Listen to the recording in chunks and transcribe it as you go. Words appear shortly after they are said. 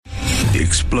The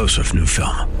explosive new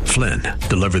film, Flynn,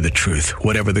 deliver the truth,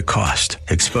 whatever the cost,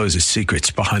 exposes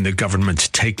secrets behind the government's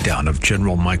takedown of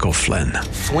General Michael Flynn.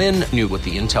 Flynn knew what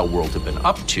the intel world had been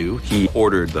up to. He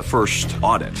ordered the first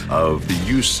audit of the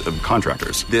use of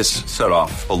contractors. This set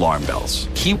off alarm bells.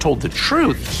 He told the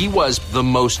truth. He was the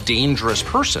most dangerous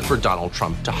person for Donald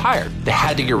Trump to hire. They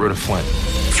had to get rid of Flynn.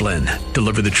 Flynn,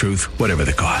 deliver the truth, whatever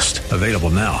the cost. Available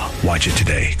now. Watch it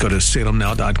today. Go to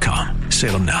salemnow.com.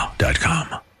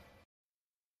 salemnow.com.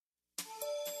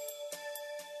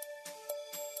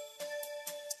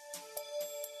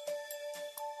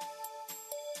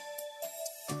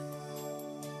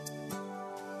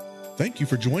 Thank you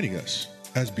for joining us.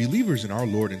 As believers in our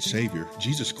Lord and Savior,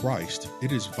 Jesus Christ,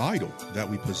 it is vital that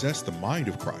we possess the mind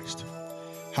of Christ.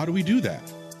 How do we do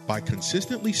that? By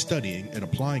consistently studying and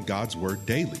applying God's Word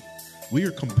daily. We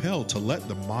are compelled to let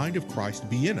the mind of Christ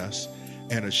be in us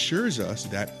and assures us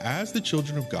that as the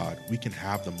children of God, we can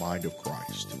have the mind of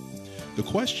Christ. The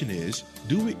question is,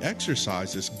 do we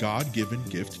exercise this God-given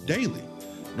gift daily?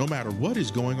 No matter what is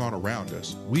going on around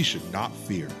us, we should not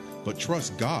fear, but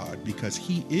trust God because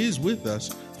He is with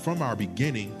us from our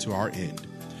beginning to our end.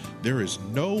 There is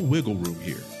no wiggle room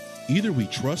here. Either we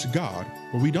trust God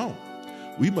or we don't.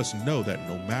 We must know that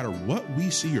no matter what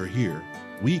we see or hear,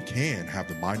 we can have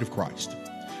the mind of Christ.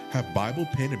 Have Bible,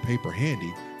 pen, and paper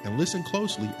handy and listen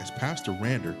closely as Pastor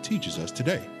Rander teaches us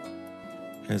today.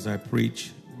 As I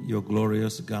preach your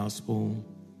glorious gospel,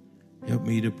 help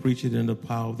me to preach it in the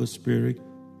power of the Spirit.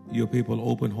 Your people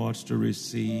open hearts to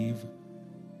receive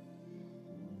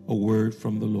a word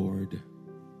from the Lord.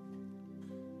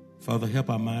 Father, help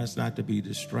our minds not to be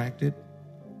distracted.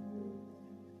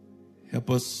 Help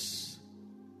us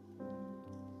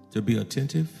to be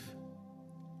attentive.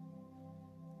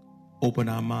 Open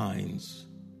our minds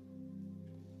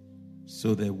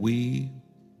so that we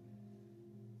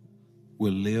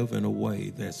will live in a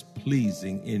way that's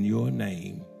pleasing in your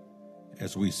name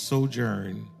as we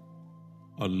sojourn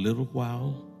a little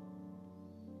while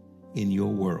in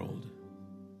your world.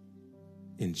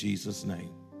 In Jesus' name.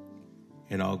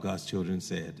 And all God's children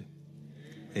said,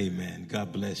 amen.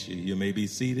 God bless you. You may be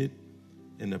seated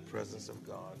in the presence of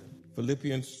God.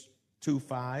 Philippians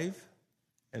 2:5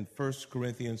 and 1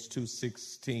 Corinthians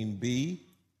 2:16b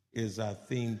is our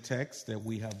theme text that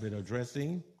we have been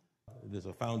addressing. It is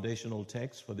a foundational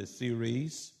text for this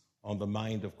series on the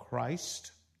mind of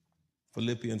Christ.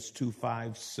 Philippians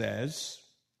 2:5 says,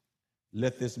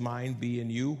 let this mind be in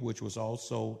you, which was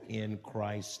also in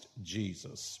Christ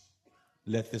Jesus.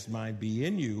 Let this mind be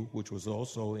in you, which was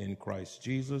also in Christ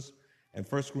Jesus. And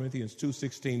 1 Corinthians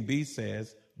 2:16b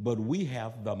says, but we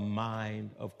have the mind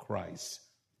of Christ.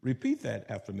 Repeat that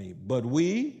after me. But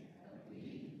we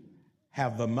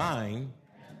have the mind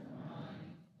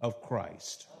of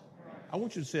Christ. I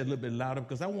want you to say it a little bit louder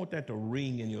because I want that to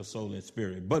ring in your soul and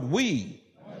spirit. But we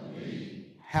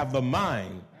have the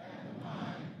mind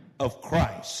of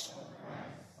Christ.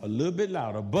 A little bit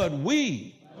louder. But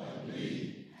we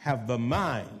have the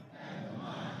mind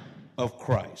of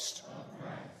Christ.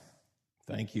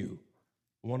 Thank you.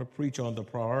 I want to preach on the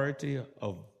priority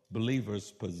of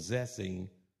believers possessing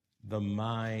the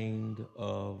mind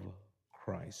of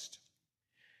Christ.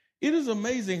 It is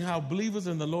amazing how believers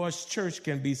in the Lord's church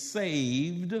can be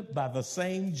saved by the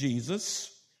same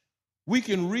Jesus. We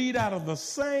can read out of the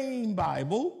same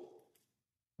Bible.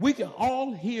 We can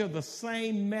all hear the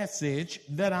same message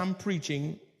that I'm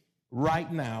preaching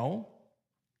right now.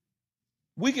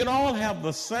 We can all have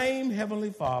the same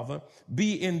Heavenly Father,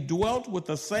 be indwelt with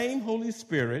the same Holy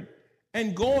Spirit,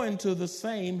 and go into the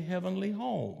same heavenly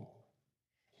home.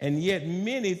 And yet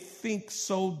many think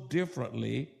so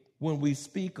differently when we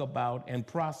speak about and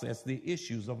process the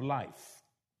issues of life.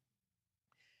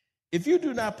 If you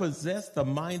do not possess the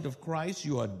mind of Christ,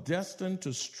 you are destined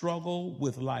to struggle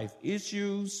with life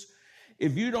issues.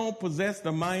 If you don't possess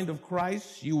the mind of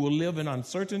Christ, you will live in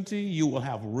uncertainty. You will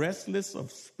have restless of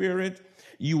spirit.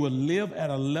 You will live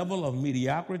at a level of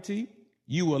mediocrity.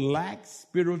 You will lack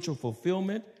spiritual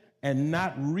fulfillment and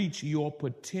not reach your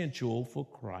potential for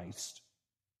Christ.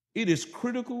 It is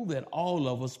critical that all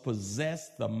of us possess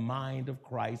the mind of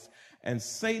Christ, and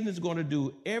Satan is going to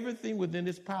do everything within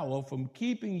his power from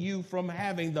keeping you from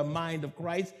having the mind of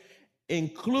Christ,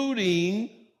 including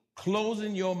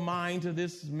closing your mind to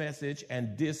this message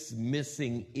and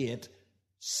dismissing it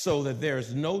so that there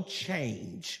is no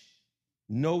change,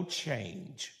 no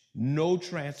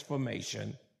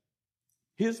transformation.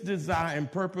 His desire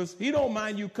and purpose, he don't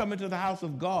mind you coming to the house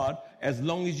of God as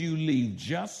long as you leave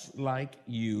just like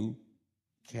you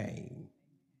came.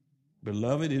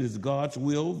 Beloved, it is God's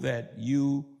will that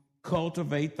you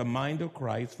cultivate the mind of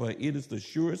Christ, for it is the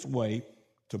surest way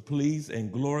to please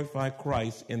and glorify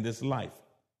Christ in this life.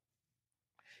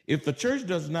 If the church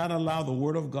does not allow the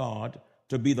Word of God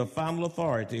to be the final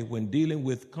authority when dealing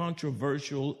with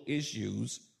controversial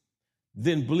issues,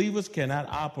 then believers cannot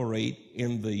operate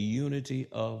in the unity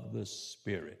of the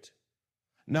Spirit.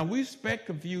 Now, we expect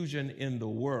confusion in the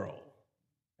world,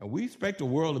 and we expect the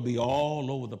world to be all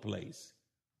over the place.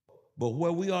 But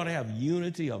where we ought to have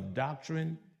unity of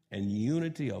doctrine and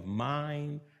unity of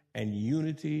mind and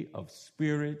unity of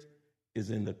spirit is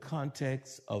in the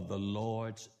context of the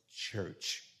Lord's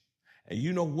church. And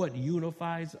you know what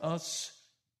unifies us?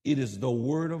 It is the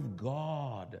Word of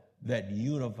God that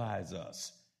unifies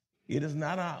us. It is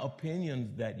not our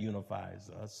opinions that unifies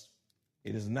us.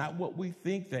 It is not what we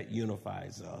think that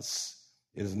unifies us.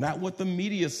 It is not what the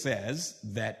media says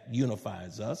that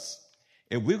unifies us.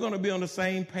 If we're going to be on the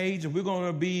same page, if we're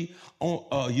going to be on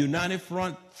a united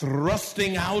front,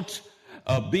 thrusting out,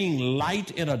 being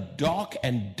light in a dark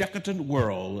and decadent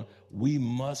world, we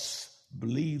must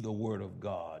believe the Word of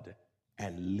God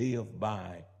and live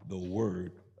by the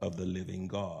Word of the living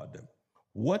God.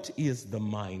 What is the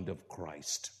mind of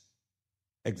Christ?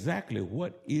 Exactly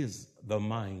what is the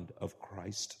mind of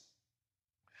Christ?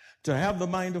 To have the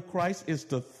mind of Christ is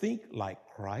to think like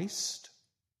Christ.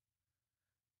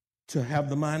 To have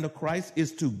the mind of Christ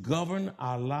is to govern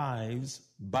our lives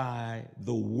by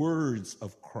the words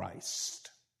of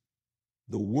Christ,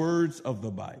 the words of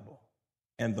the Bible,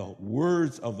 and the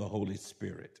words of the Holy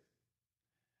Spirit.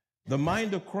 The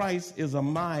mind of Christ is a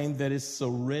mind that is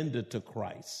surrendered to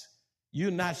Christ. You're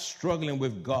not struggling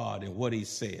with God and what He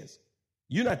says.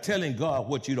 You're not telling God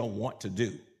what you don't want to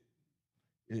do.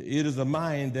 It is a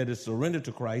mind that is surrendered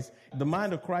to Christ. The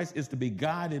mind of Christ is to be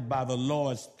guided by the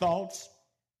Lord's thoughts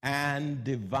and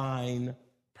divine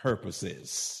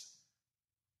purposes.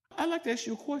 I'd like to ask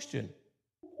you a question.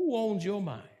 Who owns your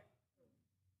mind?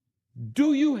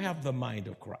 Do you have the mind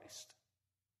of Christ?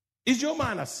 Is your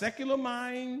mind a secular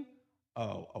mind,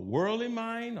 a worldly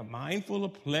mind, a mind full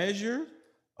of pleasure?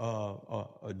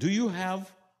 Do you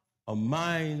have a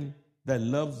mind that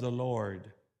loves the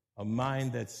Lord, a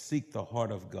mind that seeks the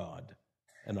heart of God,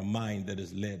 and a mind that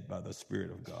is led by the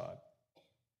Spirit of God?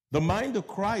 The mind of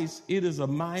Christ, it is a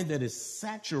mind that is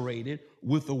saturated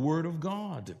with the Word of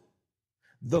God.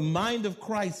 The mind of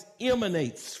Christ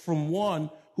emanates from one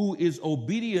who is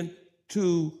obedient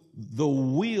to the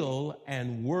will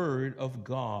and word of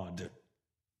God.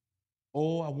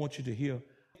 Oh, I want you to hear.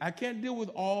 I can't deal with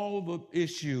all the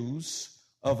issues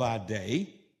of our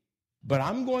day, but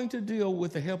I'm going to deal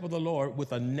with the help of the Lord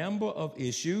with a number of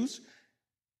issues.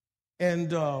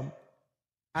 And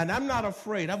I'm not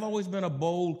afraid. I've always been a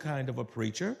bold kind of a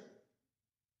preacher.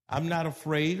 I'm not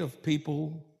afraid of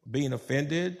people being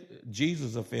offended.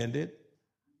 Jesus offended.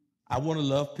 I want to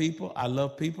love people. I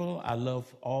love people. I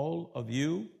love all of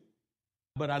you.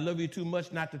 But I love you too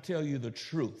much not to tell you the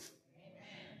truth.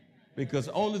 Because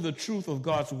only the truth of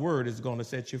God's word is going to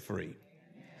set you free.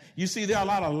 You see, there are a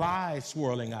lot of lies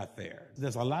swirling out there.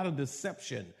 There's a lot of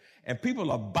deception. And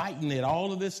people are biting at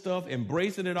all of this stuff,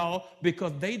 embracing it all,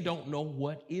 because they don't know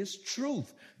what is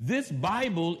truth. This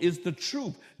Bible is the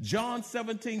truth. John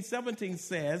 17:17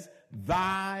 says,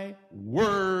 "Thy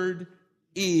word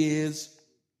is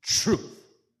truth."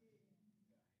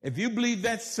 If you believe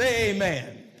that, say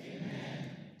amen.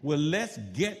 Amen. Well, let's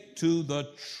get to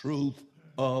the truth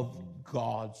of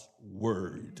God's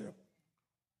word.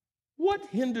 What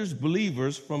hinders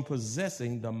believers from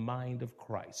possessing the mind of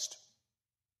Christ?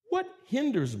 What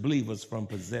hinders believers from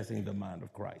possessing the mind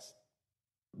of Christ?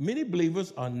 Many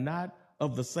believers are not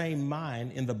of the same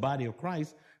mind in the body of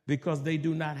Christ because they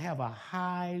do not have a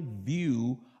high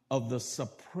view of the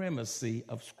supremacy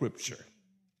of Scripture.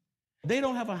 They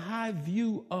don't have a high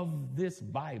view of this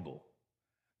Bible.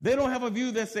 They don't have a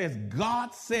view that says,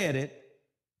 God said it,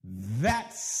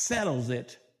 that settles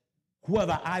it,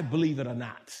 whether I believe it or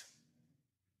not.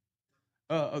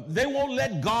 They won't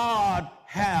let God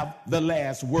have the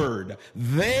last word.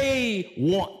 They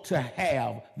want to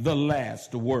have the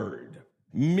last word.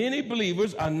 Many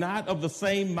believers are not of the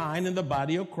same mind in the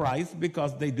body of Christ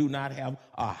because they do not have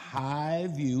a high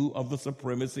view of the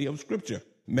supremacy of Scripture.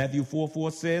 Matthew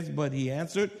 4:4 says, "But he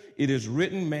answered, it is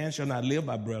written, man shall not live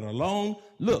by bread alone."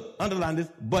 Look, underline this,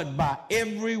 "but by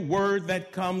every word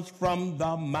that comes from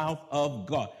the mouth of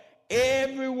God."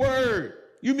 Every word.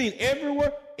 You mean every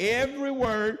word? Every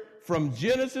word from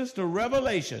Genesis to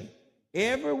Revelation.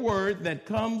 Every word that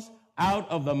comes out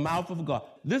of the mouth of God.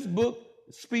 This book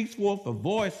speaks forth the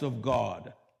voice of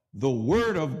God, the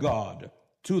word of God,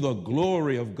 to the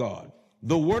glory of God.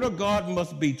 The word of God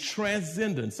must be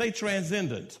transcendent. Say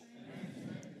transcendent.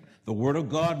 The word of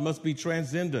God must be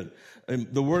transcendent. And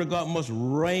the Word of God must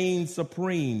reign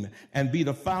supreme and be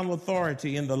the final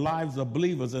authority in the lives of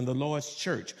believers in the Lord's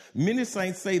church. Many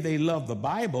saints say they love the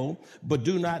Bible, but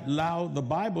do not allow the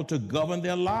Bible to govern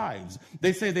their lives.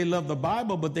 They say they love the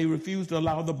Bible, but they refuse to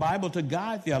allow the Bible to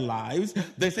guide their lives.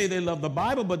 They say they love the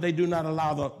Bible, but they do not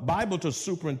allow the Bible to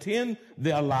superintend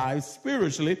their lives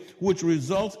spiritually, which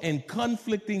results in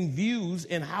conflicting views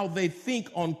in how they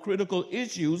think on critical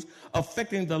issues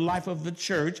affecting the life of the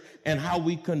church and how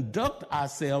we conduct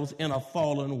ourselves in a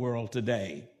fallen world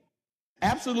today.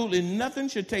 Absolutely nothing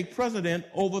should take precedent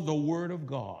over the Word of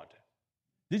God.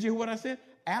 Did you hear what I said?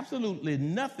 Absolutely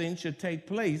nothing should take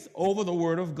place over the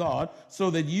Word of God so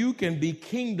that you can be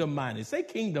kingdom-minded. Say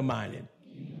kingdom-minded.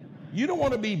 You don't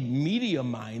want to be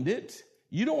media-minded.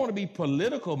 You don't want to be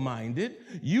political-minded.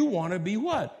 You want to be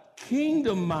what?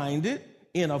 Kingdom-minded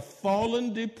in a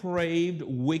fallen, depraved,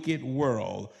 wicked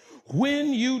world.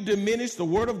 When you diminish the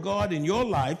Word of God in your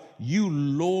life, you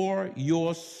lower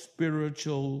your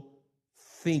spiritual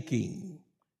thinking.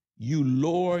 You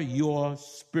lower your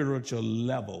spiritual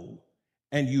level,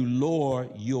 and you lower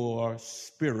your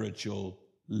spiritual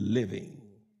living.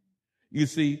 You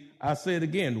see, I say it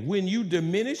again, when you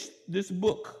diminish this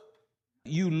book,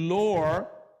 you lower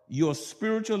your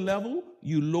spiritual level,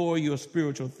 you lower your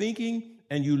spiritual thinking,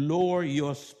 and you lower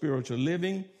your spiritual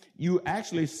living. You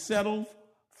actually settle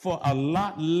for a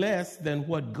lot less than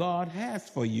what God has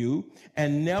for you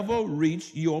and never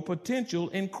reach your potential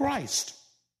in Christ.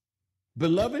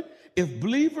 Beloved, if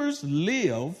believers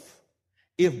live,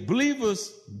 if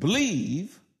believers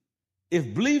believe,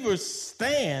 if believers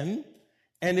stand,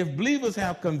 and if believers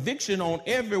have conviction on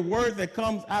every word that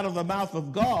comes out of the mouth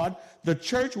of God, the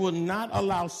church will not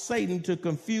allow Satan to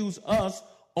confuse us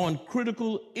on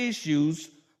critical issues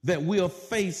that we are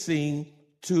facing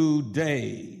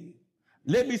today.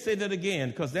 Let me say that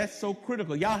again, because that's so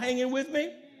critical. Y'all hanging with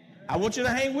me? I want you to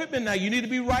hang with me now. You need to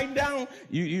be writing down.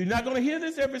 You're not going to hear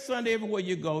this every Sunday everywhere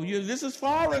you go. This is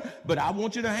foreign, but I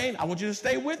want you to hang. I want you to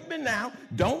stay with me now.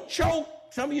 Don't choke.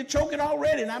 Some of you choking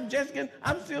already, and I'm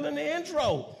still in the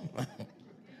intro.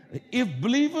 If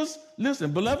believers,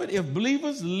 listen, beloved, if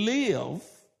believers live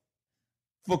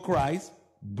for Christ,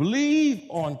 believe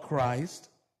on Christ,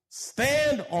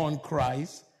 stand on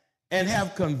Christ, and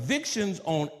have convictions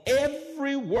on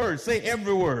every word, say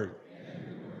every word,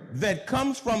 that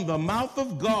comes from the mouth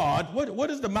of God. What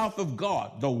is the mouth of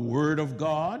God? The Word of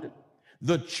God.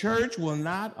 The church will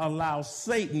not allow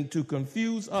Satan to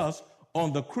confuse us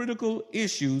on the critical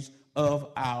issues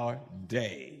of our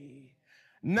day.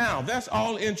 Now, that's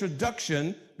all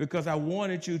introduction because I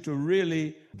wanted you to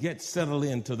really get settled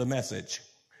into the message.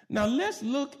 Now, let's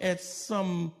look at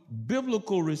some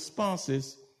biblical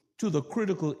responses to the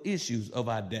critical issues of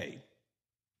our day.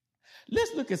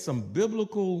 Let's look at some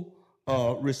biblical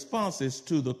responses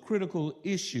to the critical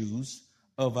issues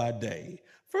of our day.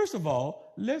 First of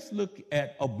all, let's look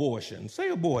at abortion. Say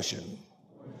abortion.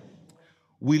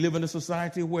 We live in a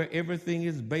society where everything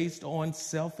is based on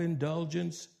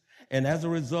self-indulgence. And as a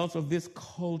result of this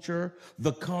culture,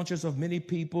 the conscience of many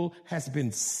people has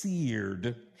been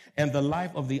seared, and the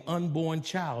life of the unborn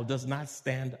child does not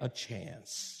stand a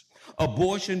chance.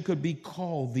 Abortion could be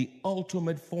called the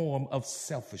ultimate form of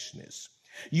selfishness.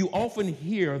 You often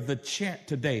hear the chant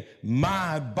today,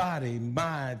 my body,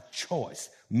 my choice,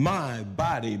 my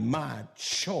body, my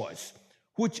choice,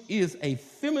 which is a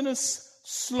feminist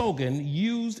slogan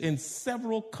used in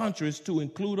several countries to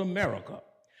include America.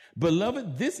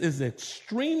 Beloved, this is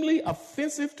extremely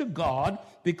offensive to God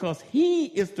because He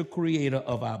is the creator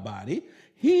of our body.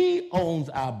 He owns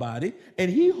our body, and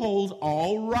He holds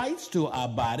all rights to our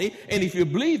body. And if you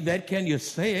believe that, can you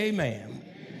say amen? Amen.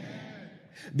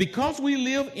 Because we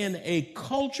live in a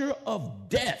culture of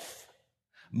death,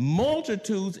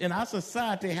 multitudes in our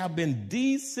society have been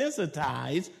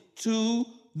desensitized to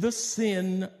the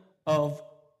sin of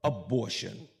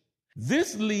abortion.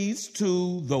 This leads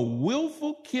to the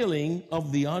willful killing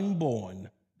of the unborn.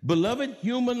 Beloved,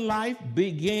 human life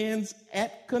begins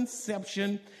at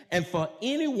conception, and for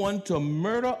anyone to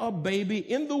murder a baby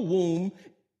in the womb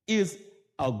is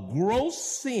a gross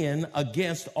sin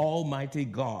against Almighty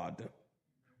God.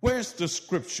 Where's the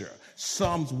scripture?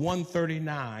 Psalms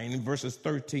 139, verses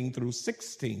 13 through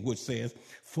 16, which says,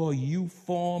 for you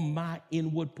form my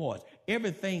inward parts.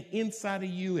 Everything inside of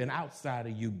you and outside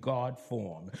of you, God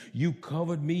formed. You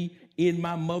covered me in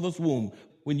my mother's womb.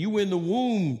 When you were in the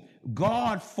womb,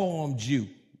 God formed you.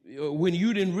 when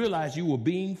you didn't realize you were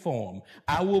being formed.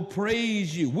 I will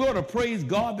praise you. We ought to praise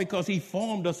God because he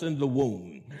formed us in the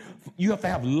womb. You have to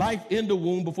have life in the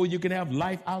womb before you can have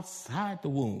life outside the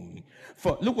womb.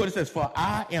 For look what it says, for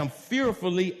I am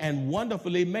fearfully and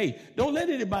wonderfully made. Don't let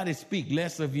anybody speak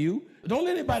less of you. Don't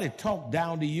let anybody talk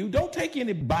down to you. Don't take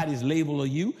anybody's label of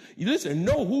you. You listen,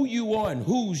 know who you are and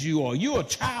whose you are. You're a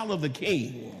child of the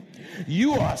King.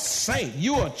 You are a saint.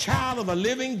 You are a child of the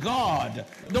living God.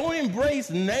 Don't embrace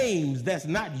names that's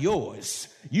not yours.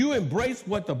 You embrace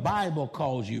what the Bible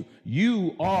calls you.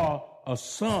 You are a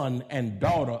son and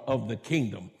daughter of the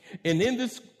kingdom. And in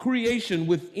this creation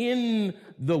within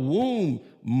the womb,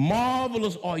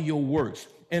 marvelous are your works,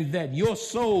 and that your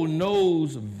soul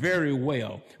knows very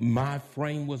well. My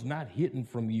frame was not hidden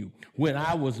from you when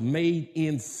I was made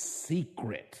in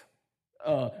secret.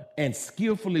 And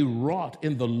skillfully wrought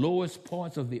in the lowest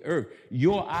parts of the earth.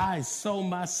 Your eyes saw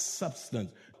my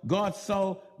substance. God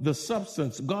saw the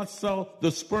substance. God saw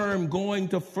the sperm going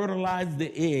to fertilize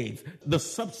the eggs, the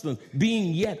substance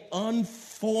being yet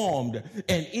unformed.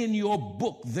 And in your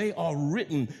book, they are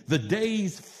written, the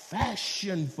days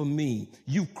fashioned for me,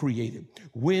 you created,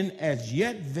 when as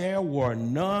yet there were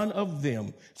none of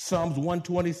them. Psalms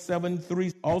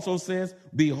 127:3 also says,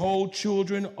 behold,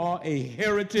 children are a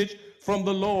heritage from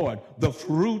the Lord. The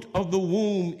fruit of the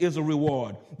womb is a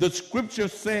reward. The scripture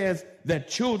says that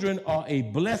children are a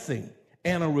blessing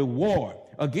and a reward.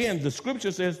 Again, the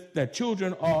scripture says that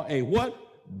children are a what?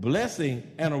 Blessing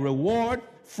and a reward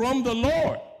from the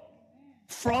Lord.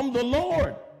 From the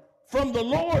Lord. From the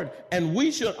Lord. And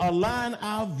we should align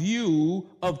our view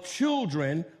of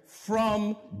children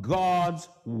from God's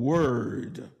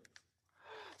word.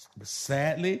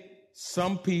 Sadly,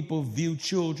 some people view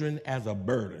children as a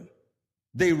burden.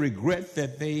 They regret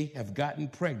that they have gotten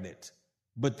pregnant,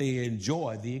 but they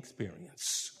enjoy the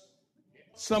experience.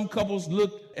 Some couples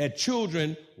look at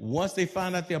children once they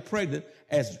find out they're pregnant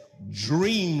as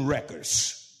dream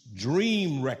wreckers.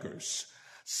 Dream wreckers.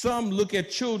 Some look at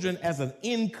children as an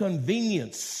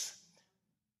inconvenience.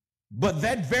 But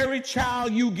that very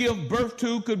child you give birth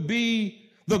to could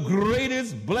be the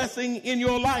greatest blessing in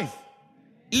your life,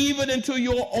 even into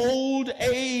your old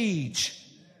age.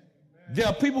 There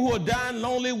are people who are dying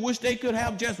lonely, wish they could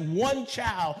have just one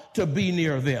child to be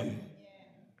near them.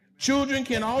 Children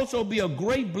can also be a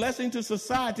great blessing to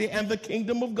society and the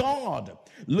kingdom of God.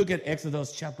 Look at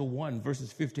Exodus chapter 1,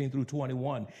 verses 15 through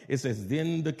 21. It says,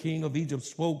 then the king of Egypt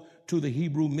spoke to the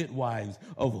Hebrew midwives,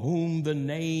 of whom the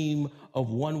name of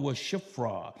one was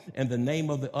Shiphrah, and the name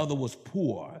of the other was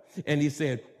Puah. And he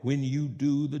said, when you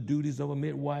do the duties of a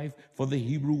midwife for the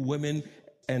Hebrew women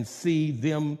and see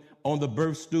them on the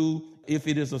birth stool, if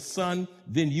it is a son,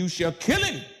 then you shall kill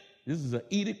him. This is an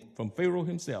edict from Pharaoh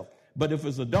himself. But if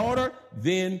it's a daughter,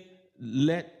 then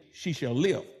she shall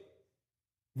live.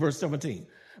 Verse 17.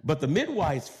 But the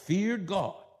midwives feared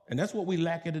God. And that's what we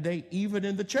lack in today, even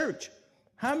in the church.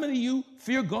 How many of you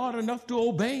fear God enough to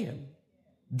obey him?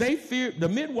 The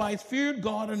midwives feared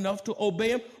God enough to obey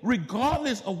him,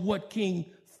 regardless of what King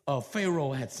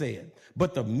Pharaoh had said.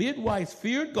 But the midwives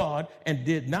feared God and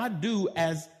did not do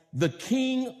as the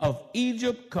king of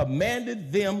Egypt commanded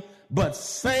them, but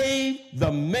saved the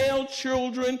male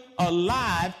children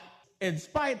alive in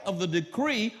spite of the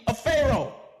decree of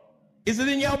Pharaoh. Is it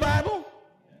in your Bible?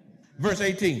 Verse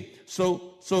 18.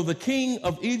 So the king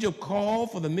of Egypt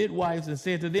called for the midwives and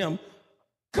said to them,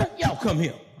 y'all come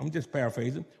here. I'm just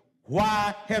paraphrasing.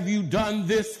 Why have you done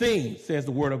this thing, says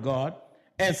the word of God,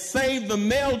 and saved the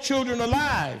male children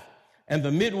alive? And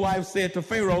the midwife said to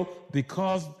Pharaoh,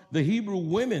 because the Hebrew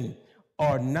women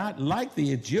are not like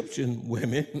the Egyptian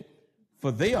women,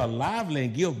 for they are lively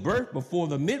and give birth before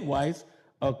the midwives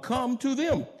come to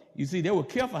them. You see, they were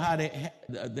careful how they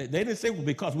didn't say, well,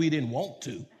 because we didn't want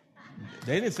to.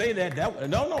 They didn't say that.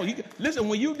 No. Listen,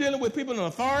 when you're dealing with people in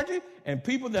authority and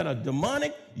people that are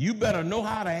demonic, you better know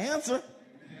how to answer.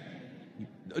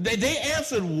 They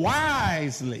answered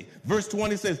wisely. Verse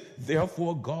 20 says,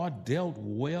 therefore God dealt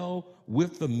well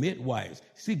with the midwives.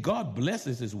 See, God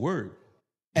blesses his word.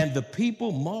 And the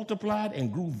people multiplied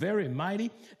and grew very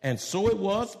mighty. And so it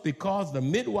was, because the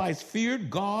midwives feared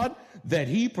God, that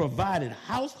he provided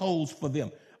households for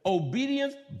them.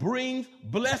 Obedience brings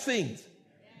blessings.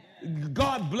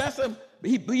 God blessed them.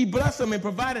 He blessed them and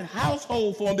provided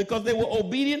household for them because they were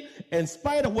obedient in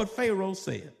spite of what Pharaoh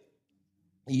said.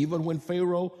 Even when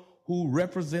Pharaoh, who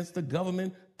represents the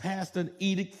government, passed an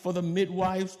edict for the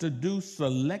midwives to do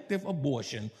selective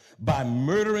abortion by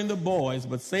murdering the boys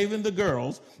but saving the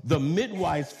girls. The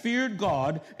midwives feared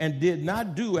God and did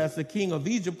not do as the king of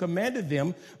Egypt commanded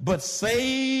them, but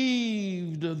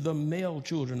saved the male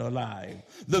children alive.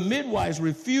 The midwives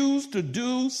refused to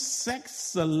do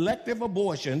sex-selective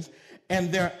abortions,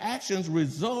 and their actions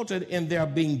resulted in their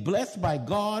being blessed by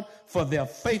God for their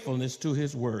faithfulness to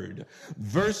his word.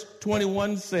 Verse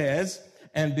 21 says,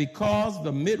 and because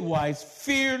the midwives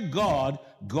feared God,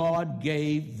 God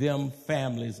gave them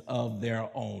families of their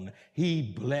own. He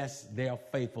blessed their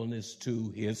faithfulness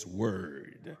to his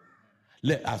word.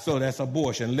 So that's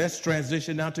abortion. Let's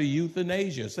transition now to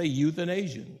euthanasia. Say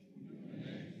euthanasia.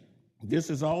 This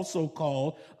is also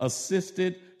called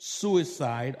assisted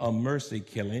suicide or mercy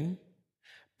killing.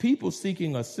 People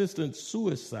seeking assisted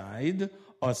suicide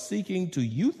are seeking to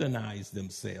euthanize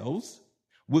themselves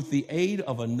with the aid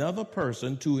of another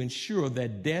person to ensure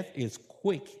that death is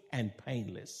quick and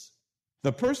painless.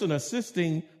 The person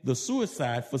assisting the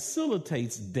suicide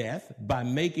facilitates death by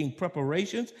making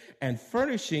preparations and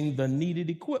furnishing the needed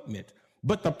equipment.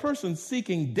 But the person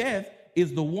seeking death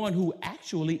is the one who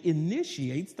actually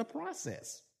initiates the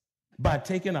process. By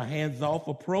taking a hands-off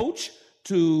approach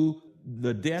to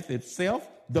the death itself,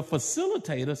 the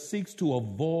facilitator seeks to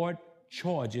avoid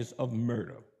charges of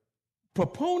murder.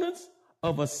 Proponents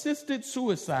of assisted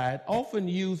suicide often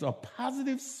use a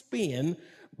positive spin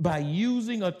by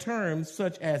using a term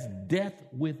such as death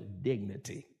with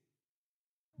dignity.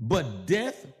 But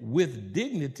death with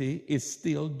dignity is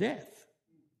still death.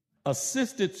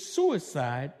 Assisted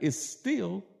suicide is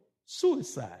still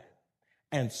suicide,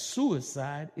 and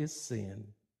suicide is sin.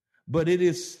 But it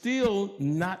is still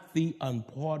not the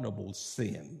unpardonable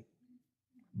sin.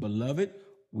 Beloved,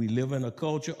 we live in a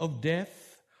culture of death,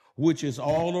 which is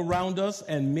all around us,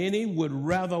 and many would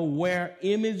rather wear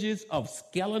images of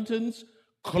skeletons,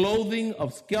 clothing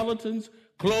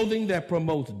that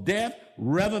promotes death,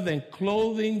 rather than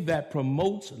clothing that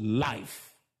promotes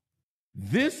life.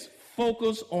 This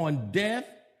focus on death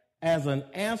as an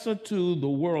answer to the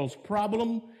world's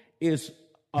problem is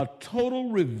a total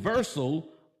reversal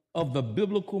of the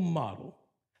biblical model.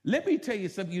 Let me tell you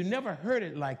something. You never heard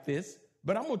it like this,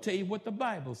 but I'm going to tell you what the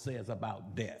Bible says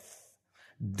about death.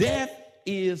 Death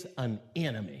is an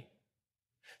enemy.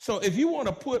 So if you want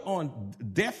to put on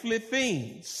deathly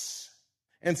things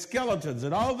and skeletons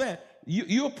and all that,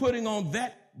 you're putting on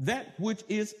that which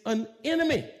is an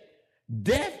enemy.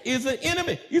 Death is an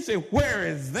enemy. You say, where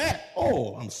is that?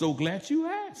 Oh, I'm so glad you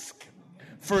asked.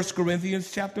 1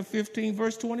 Corinthians chapter 15,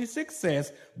 verse 26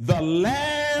 says, the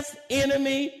last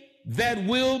enemy that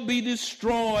will be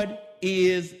destroyed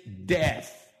is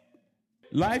death.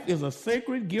 Life is a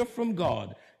sacred gift from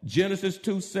God. Genesis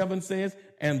 2:7 says,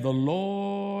 and the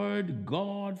Lord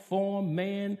God formed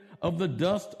man of the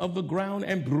dust of the ground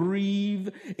and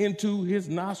breathed into his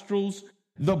nostrils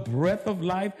the breath of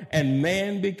life, and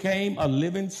man became a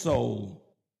living soul.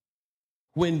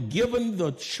 When given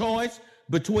the choice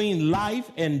between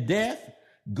life and death,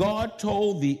 God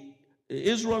told the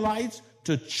Israelites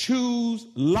to choose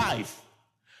life.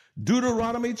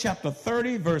 Deuteronomy chapter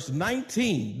 30, verse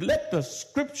 19. Let the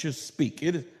scriptures speak.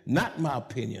 It is not my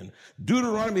opinion.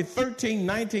 Deuteronomy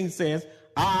 13:19 says,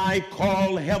 I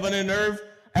call heaven and earth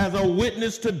as a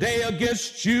witness today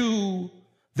against you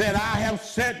that I have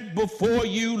set before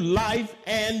you life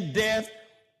and death,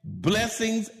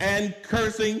 blessings and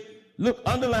cursing. Look,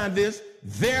 underline this.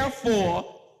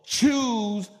 Therefore,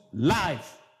 choose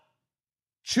life.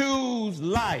 Choose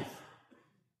life.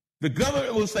 The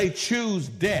government will say choose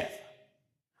death.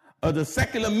 The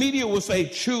secular media will say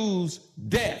choose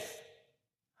death.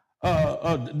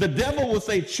 The devil will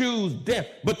say choose death.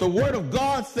 But the word of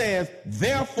God says,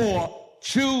 therefore,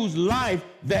 choose life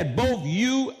that both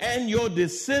you and your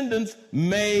descendants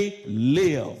may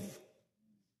live.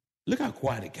 Look how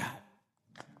quiet it got.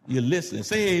 You're listening.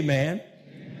 Say amen.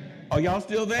 Amen. Are y'all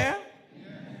still there?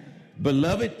 Amen.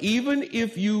 Beloved, even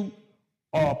if you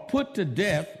are put to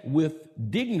death with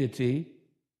dignity,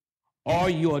 or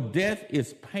your death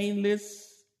is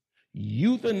painless,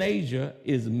 euthanasia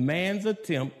is man's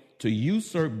attempt to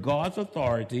usurp God's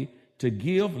authority to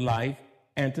give life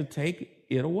and to take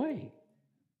it away.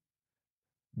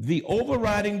 The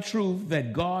overriding truth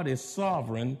that God is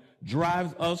sovereign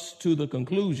drives us to the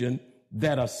conclusion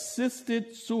that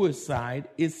assisted suicide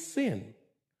is sin.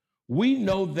 We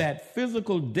know that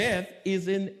physical death is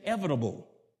inevitable.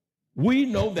 We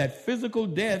know that physical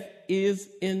death is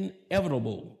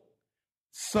inevitable.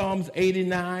 Psalms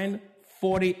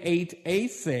 89:48a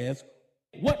says,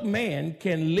 what man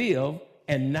can live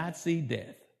and not see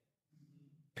death?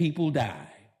 People die.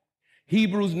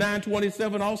 Hebrews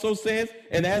 9:27 also says,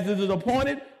 and as it is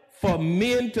appointed for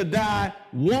men to die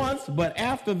once, but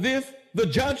after this, the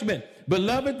judgment.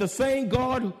 Beloved, the same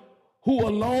God who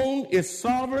alone is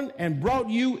sovereign and brought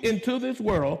you into this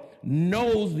world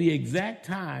knows the exact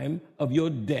time of your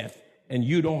death, and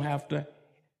you don't have to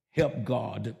help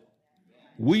God.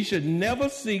 We should never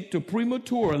seek to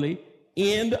prematurely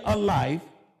end a life,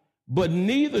 but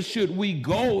neither should we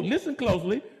go, listen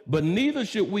closely, but neither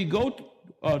should we go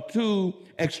to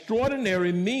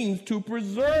extraordinary means to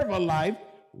preserve a life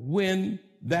when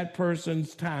that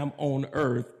person's time on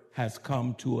earth has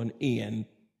come to an end,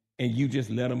 and you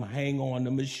just let them hang on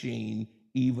the machine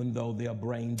even though they're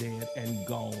brain dead and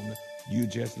gone. You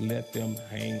just let them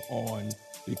hang on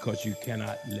because you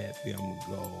cannot let them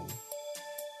go.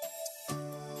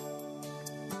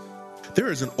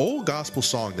 There is an old gospel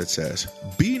song that says,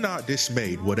 "Be not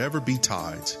dismayed, whatever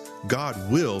betides, God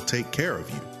will take care of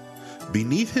you.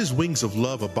 Beneath his wings of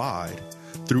love abide,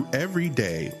 through every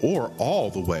day or all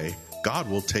the way, God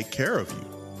will take care of you.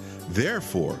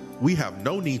 Therefore, we have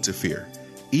no need to fear,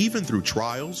 even through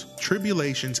trials,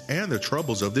 tribulations, and the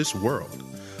troubles of this world.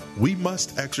 We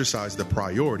must exercise the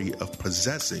priority of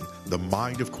possessing the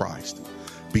mind of Christ.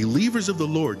 Believers of the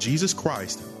Lord Jesus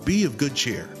Christ, be of good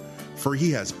cheer, for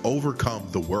he has overcome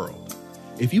the world."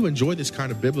 If you enjoy this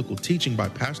kind of biblical teaching by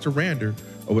Pastor Rander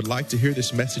or would like to hear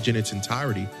this message in its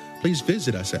entirety, please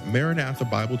visit us at Maranatha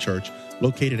Bible Church,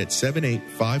 located at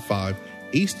 7855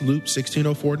 East Loop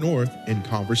 1604 North in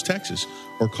Converse, Texas,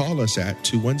 or call us at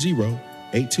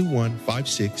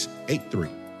 210-821-5683.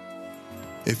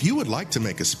 If you would like to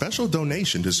make a special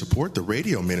donation to support the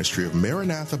radio ministry of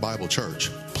Maranatha Bible Church,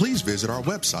 please visit our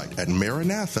website at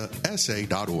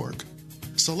maranathasa.org.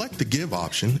 Select the Give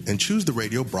option and choose the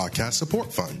Radio Broadcast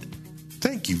Support Fund.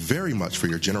 Thank you very much for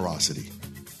your generosity.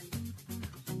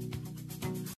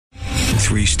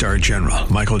 3-star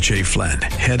General Michael J. Flynn,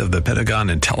 head of the Pentagon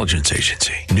Intelligence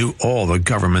Agency, knew all the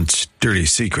government's dirty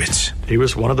secrets. He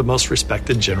was one of the most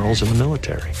respected generals in the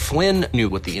military. Flynn knew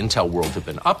what the intel world had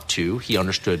been up to. He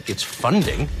understood its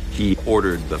funding. He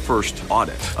ordered the first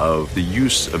audit of the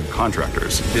use of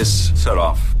contractors. This set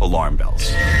off alarm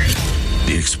bells.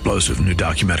 The explosive new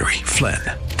documentary, Flynn,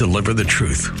 Deliver the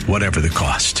Truth, Whatever the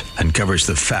Cost, uncovers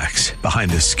the facts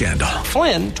behind this scandal.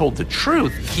 Flynn told the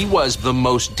truth. He was the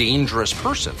most dangerous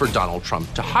person for Donald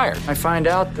Trump to hire. I find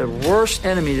out the worst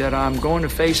enemy that I'm going to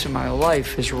face in my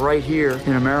life is right here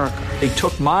in America. They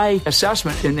took my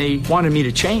assessment and they wanted me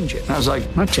to change it. And I was like,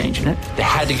 I'm not changing it. They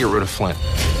had to get rid of Flynn.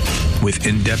 With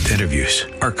in-depth interviews,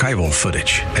 archival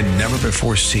footage, and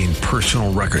never-before-seen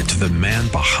personal records of the man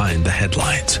behind the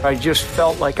headlines. I just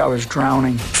felt like I was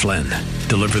drowning. Flynn,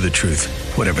 Deliver the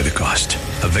Truth, Whatever the Cost.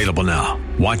 Available now.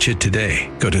 Watch it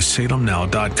today. Go to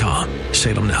salemnow.com.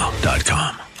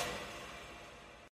 salemnow.com.